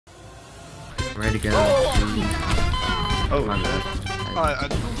Ready to go. Oh, my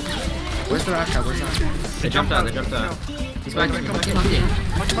bad. Where's the Asha? Where's the Asha? They jumped out. They jumped out. He's back. He's back.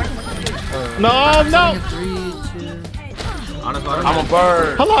 No, no. 3, 2. On his bottom. I'm a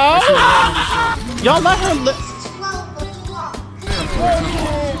bird. Hello. Y'all let her live.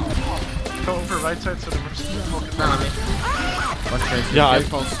 Go over right side so the mercy can focus Not on me. What's crazy? Yeah, Get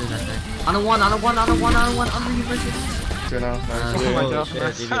close to that thing. On a one. Under you versus. Oh Holy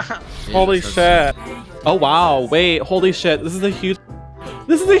shit, dude. Holy shit. Oh wow. Wait. Holy shit. This is a huge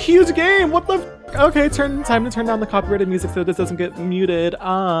game. What the? Okay. Time to turn down the copyrighted music so this doesn't get muted.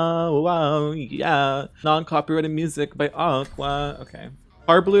 Oh wow. Yeah. Non-copyrighted music by Aqua. Okay.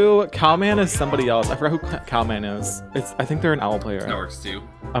 Harbleu, Cowman is somebody else. I forgot who Cowman is. I think they're an owl player. That works too.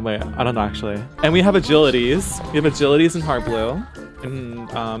 Oh wait, I don't know actually. And we have Agilities. We have Agilities and Harbleu.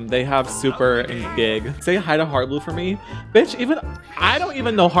 And they have Super and Gig. Say hi to Harbleu for me. Bitch, I don't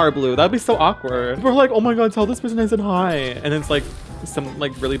even know Harbleu. That'd be so awkward. We're like, oh my god, tell this person I said hi. And it's like some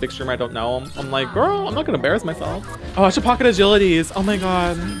like really big streamer I don't know. I'm like, girl, I'm not gonna embarrass myself. Oh, I should pocket Agilities. Oh my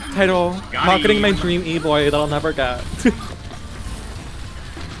god. Title. Pocketing my dream e-boy that I'll never get.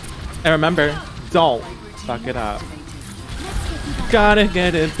 And remember, don't fuck it up. Gotta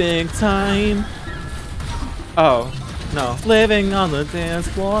get it big time. Oh, no. Living on the dance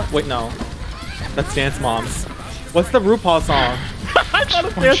floor. Wait, no. That's Dance Moms. What's the RuPaul song? I thought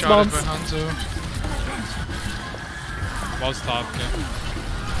it was Dance Moms. Was top, yeah.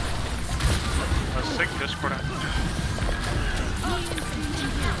 Sick Discord.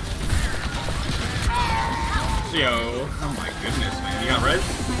 Yo, oh my goodness, man. You got red?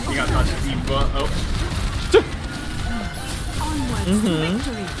 You got touch Eva. Oh.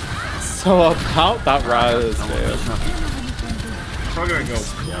 So about that rise, dude. Probably gonna go.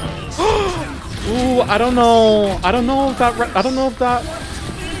 Ooh, I don't know. I don't know if that.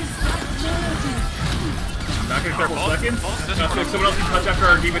 Back in a couple seconds. Someone else can touch after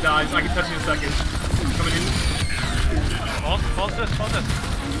our diva dies. I can touch in a second. Coming in. Pause this.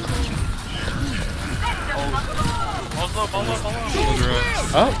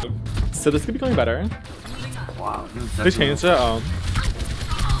 Oh, so this could be going better. Wow. They changed it. Oh.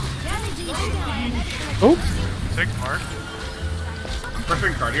 Oh. Take Mark.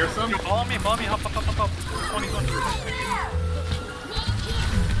 Pressuring card here, some. Follow me. Hop. 20.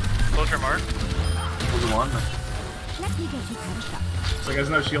 Close your Mark. So you guys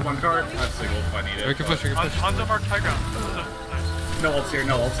know shield on card? That's sick if I need it. We can push. On the Mark high ground. No ults here,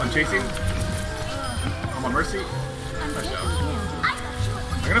 no ults. I'm chasing. I'm on Mercy. Nice job.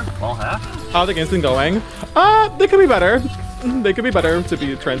 I'm gonna fall half. How the game's been going? They could be better. They could be better, to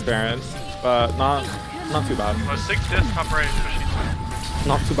be transparent, but not too bad. Sick disc top right.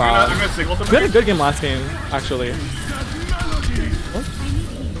 Not too bad. I'm gonna signal them. We had a good game last game, actually. What?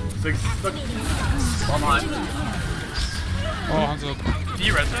 6. Online. Oh, Hanzo. Do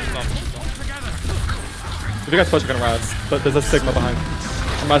you res it? If you guys push, you're gonna res, but there's a Sigma behind.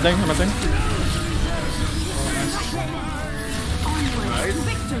 I'm resing. Nice.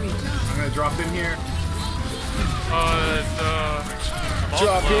 I'm gonna drop in here. A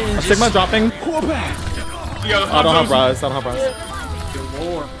Sigma dropping. Yo, I don't have res.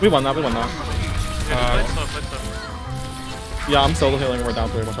 We won that. Yeah, I'm solo healing. We're down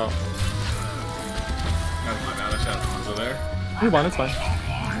 3. Watch out. That's my bad. I shot Hanzo there. We won. It's fine.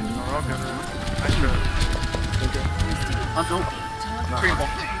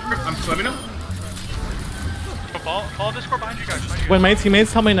 I'm swimming him. Follow Discord behind you guys. When my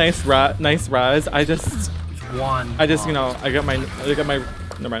teammates tell me nice res, I just you know, I get my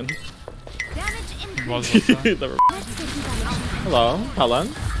never mind. Hello, Helen.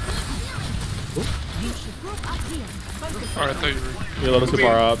 Alright, I thought you were. You're a little too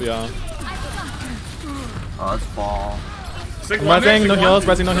far up, yeah. Oh, let's fall. I'm resing, no heals,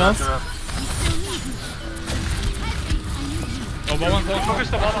 resing, no heals. Oh, ball one, focus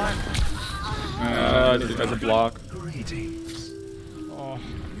the ball behind. I need you guys to block. Oh.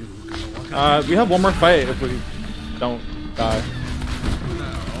 We have one more fight if we don't die.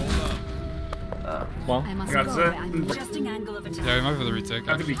 Well, Yeah, we might be able to retake.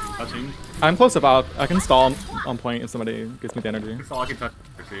 have to be touching. I'm close about. I can stall on point if somebody gives me the energy. That's all I can touch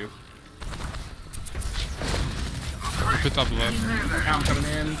for too. Put top left. Yeah, I'm coming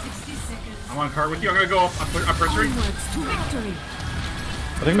in. I'm on card with you. I'm gonna go up. I'm pressuring.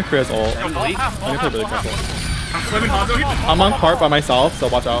 I think McCrea's ult. I need to play really careful. I'm swimming Hanzo. I'm on cart by myself, so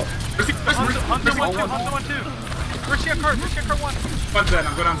watch out. Mercy, Hanzo 1, 2. Mercy at cart 1. One Zen.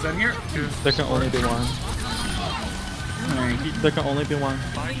 I'm going on Zen here. There can only be one. There can only be one.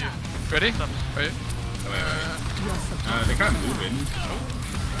 Ready? Wait. They kind of moving.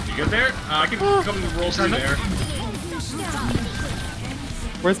 You good there? I can come roll through there.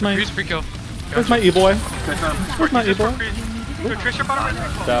 Where's my... Here's free kill. Where's my E-boy? Where's my E-boy? Go trace your bottom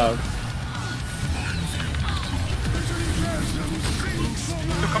right. Dog.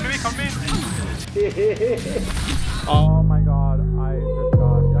 So come to me, come to me. Oh my god, I just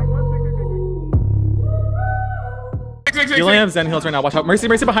got... Healing have Zen heals right now, watch out. Mercy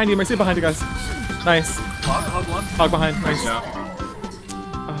behind you guys. Nice. Hog behind, nice. Yeah.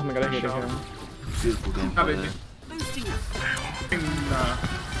 Oh my god, I hate it here. Beautiful game. Right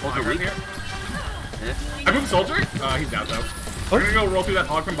here. I moved soldier. He's out though. We're gonna go roll through that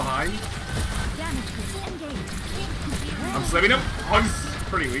hog from behind. I'm slamming him. Hog's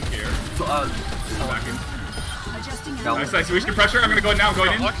pretty weak here. Back in. Nice, nice. We can pressure. I'm gonna go in now. I'm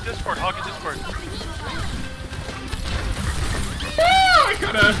going in. Hog is Discord.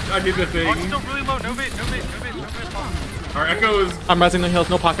 I did the thing. Hog's still really low. No bait. Our echoes. I'm resing the heals,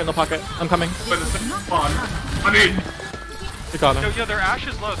 no pocket. I'm coming. I'm in. You got him. Yo, their Ash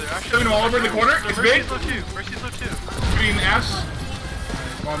is low. Showing him all over the corner. It's big. Mercy's low too. Green Ash.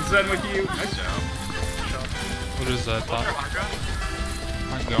 On Zen with you. Nice job. What is that top?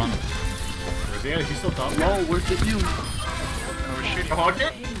 I'm gone. Where's he at? Is he still top? No, where's the view? A hog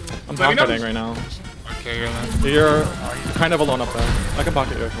here? I'm pocketing right now. Okay, you're then. You're kind of alone up there. I can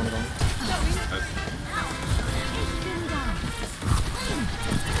pocket you if you want to go.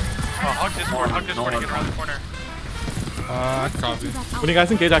 Hog Discord, get around the corner. Copy. When you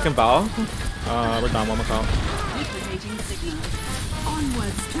guys engage, I can bow. We're down one without.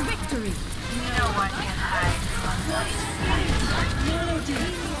 Onwards to victory. No one can hide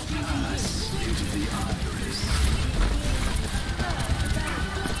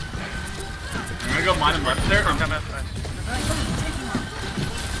I'm gonna go mine him left there.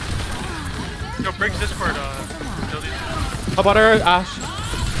 Yo, break Discord, How about her, Ash?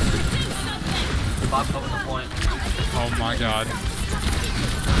 Oh my god.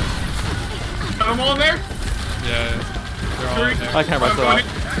 Got them all in there? Yeah. They're all in there. I can't rest that.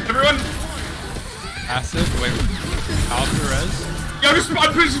 Everyone! Acid? Wait. Alvarez? Yeah, I'm just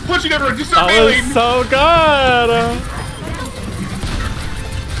pushing everyone. Just start That failing. was so good!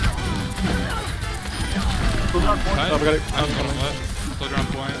 Nice. Oh, we got it. I'm coming left. Soldier on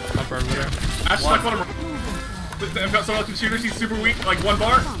point. Up over there. Ash stuck on him. I've got someone else with shooters. He's super weak. Like 1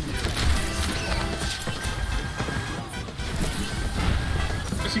 bar.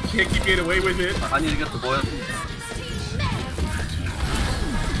 She can't keep getting away with it. I need to get the boy.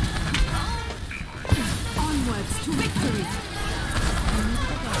 onwards to victory.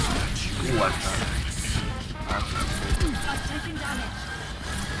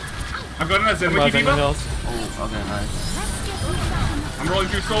 I'm going to Zen I'm with you, resing the Diva. heals. Oh, okay, nice. I'm rolling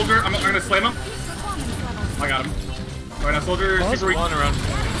through soldier. I'm gonna slam him. I got him. Right now, soldier super weak. around.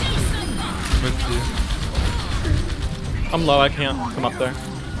 With you. I'm low, I can't come up there.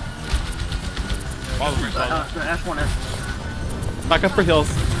 Follow me, follow me. Ash one, Ash. Back up for heals.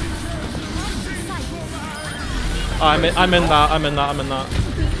 I'm in that.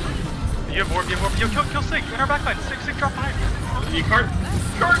 You have warp. Yo, kill Sig. In our backline. Sig drop behind. You cart.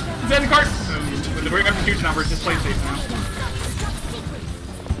 Zen cart. We're gonna have huge numbers. Just play safe now.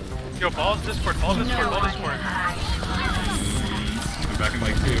 Yo, balls Discord. I'm back in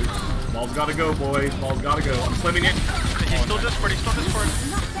like 2. Ball's gotta go, boys. Ball's gotta go. I'm slamming it. He's still Discord.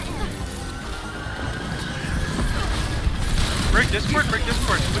 Break Discord. Look at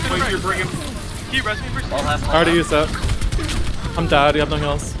Place right. your bring him. He res me for I'll have I already used that. I'm dead, you have no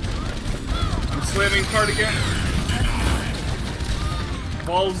heals. I'm slamming cart again.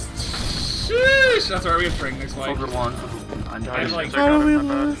 Balls. Sheesh. That's alright. We have string next fight. Soldier one. I'm I like. How do we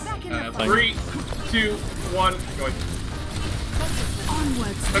lose? 3, 2, 1. Going.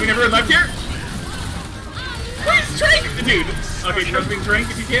 Onwards. I mean, everyone left here? Where's drink? Dude. Okay, trusting drink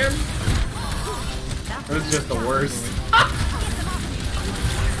if you can. That was just the worst.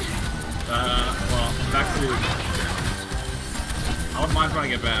 Well, back to... I wouldn't mind trying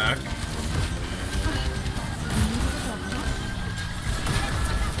to get back.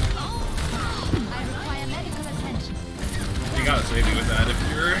 You gotta save me with that if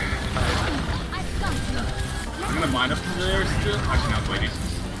you're... I'm gonna mine up from there still. Actually, not waiting.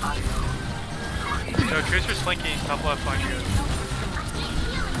 No, Tracer's flanking. Top left flank you.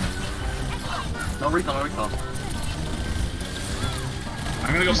 No recall, no recall.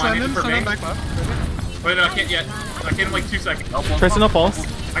 I'm gonna go mine in for me. Wait, no, I can't yet. I can't in like 2 seconds. Tracer no pulse.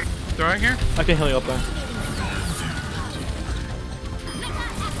 Throwing here? I can heal you up there.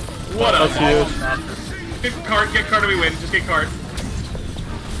 What up? That's huge. Get card, and we win. Just get card.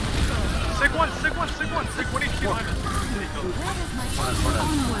 Sig one, sig one, sig one, sig 1 HP behind us.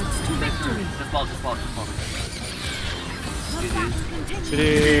 Onwards to victory. Just fall.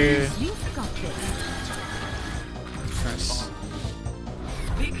 GG. You've got this. Nice.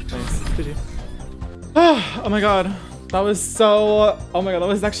 Nice. GG. Oh my god. That was so, oh my god, that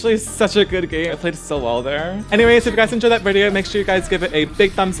was actually such a good game. I played so well there. Anyways, if you guys enjoyed that video, make sure you guys give it a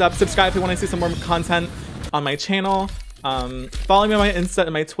big thumbs up. Subscribe if you want to see some more content on my channel. Follow me on my Insta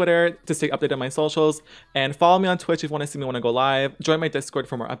and my Twitter to stay updated on my socials. And follow me on Twitch if you want to see me when I go live. Join my Discord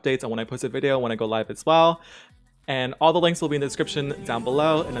for more updates on when I post a video, when I go live as well. And all the links will be in the description down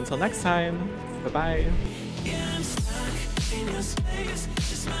below. And until next time, bye-bye.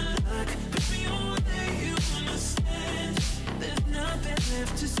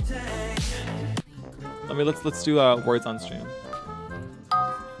 Let's do words on stream.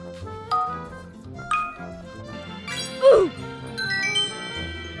 Ooh.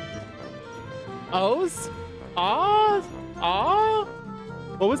 O's? Ah? Ah?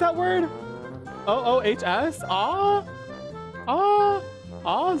 What was that word? O-O-H-S? Ah? Ah?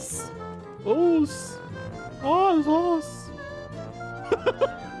 Os? Os? Os? Os?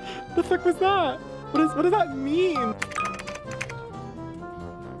 The fuck was that? What does that mean?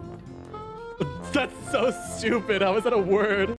 That's so stupid. How is that a word?